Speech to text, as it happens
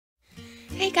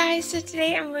Hey guys, so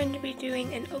today I'm going to be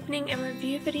doing an opening and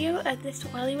review video of this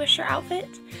Wellie Wisher outfit.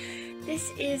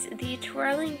 This is the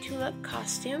Twirling Tulip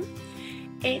costume.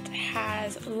 It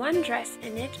has one dress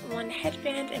in it, one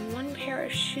headband, and one pair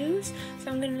of shoes.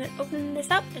 So I'm going to open this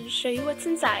up and show you what's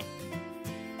inside.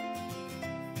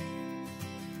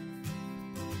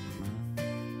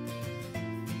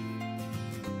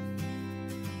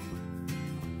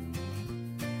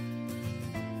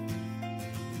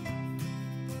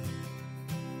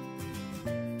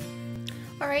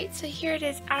 Alright, so here it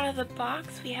is out of the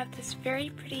box. We have this very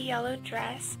pretty yellow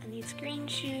dress and these green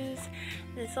shoes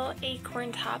and this little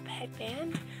acorn top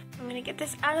headband. I'm going to get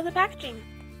this out of the packaging.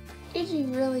 AG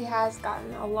really has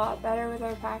gotten a lot better with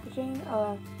our packaging.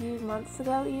 A few months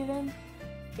ago even,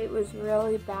 it was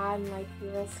really bad and like you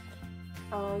risked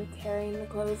tearing the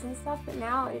clothes and stuff, but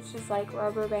now it's just like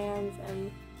rubber bands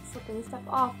and slipping stuff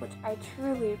off, which I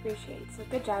truly appreciate. So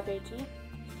good job, AG.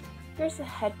 Here's the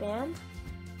headband.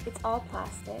 It's all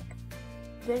plastic.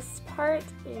 This part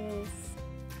is,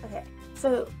 okay,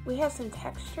 so we have some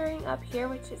texturing up here,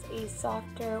 which is a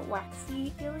softer,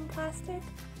 waxy feeling plastic,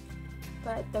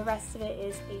 but the rest of it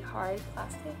is a hard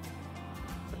plastic.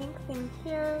 Pink thing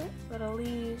here, little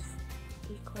leaves,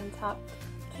 acorn top.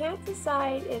 Can't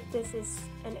decide if this is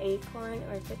an acorn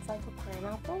or if it's like a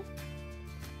pineapple.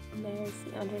 And there's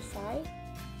the underside,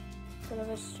 bit of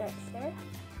a stretch there.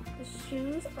 The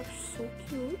shoes are so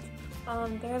cute.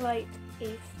 They're like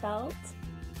a felt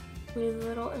with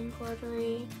little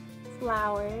embroidery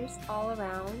flowers all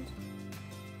around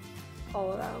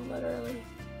literally.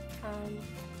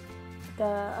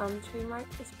 The trademark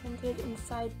is printed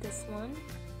inside this one,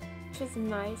 which is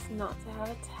nice not to have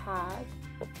a tag.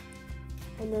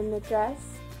 And then the dress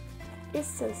is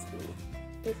so sweet.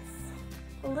 It's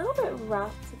a little bit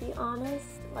rough, to be honest.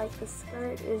 Like the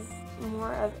skirt is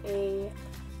more of a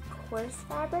coarse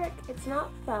fabric. It's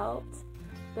not felt,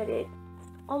 but it's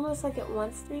almost like it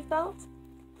wants to be felt.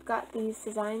 We've got these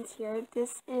designs here.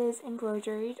 This is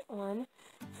embroidered on.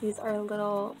 These are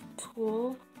little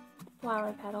tulle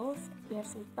flower petals. We have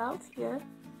some felt here,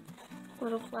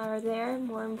 little flower there,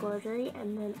 more embroidery,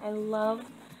 and then I love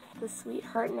the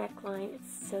sweetheart neckline.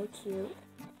 It's so cute.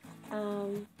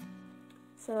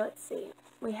 So let's see.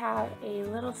 We have a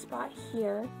little spot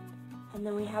here, and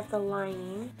then we have the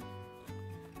lining.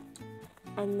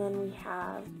 And then we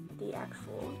have the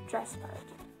actual dress part.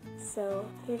 So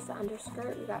here's the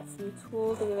underskirt. We got some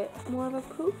tulle to give it more of a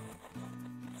poof.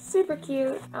 Super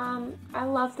cute. I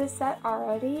love this set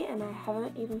already, and I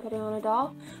haven't even put it on a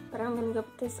doll. But I'm gonna go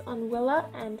put this on Willa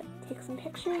and take some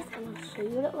pictures, and I'll show you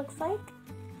what it looks like.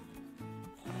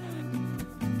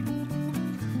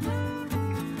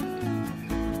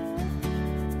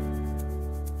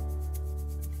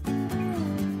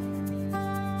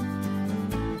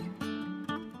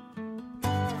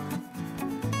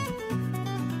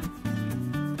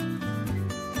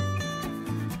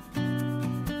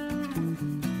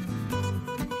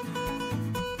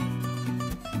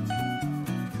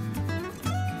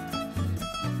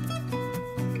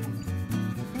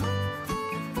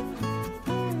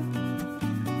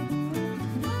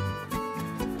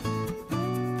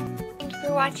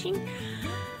 Watching.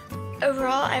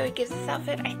 Overall, I would give this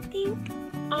outfit, I think,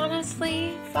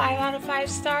 honestly, 5 out of 5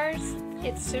 stars.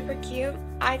 It's super cute.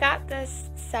 I got this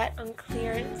set on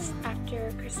clearance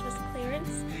after Christmas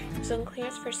clearance. It was on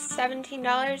clearance for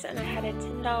 $17 and I had a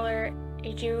 $10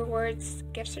 AG Rewards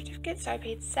gift certificate, so I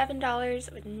paid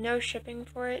 $7 with no shipping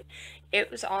for it. It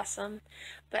was awesome.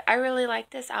 But I really like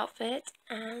this outfit,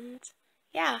 and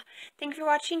yeah, thank you for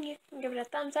watching. You can give it a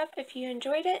thumbs up if you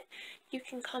enjoyed it. You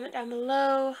can comment down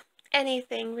below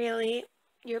anything really,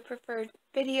 your preferred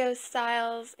video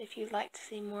styles, if you'd like to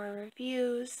see more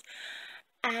reviews.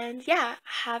 And yeah,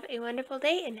 have a wonderful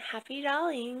day and happy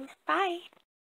dollying. Bye!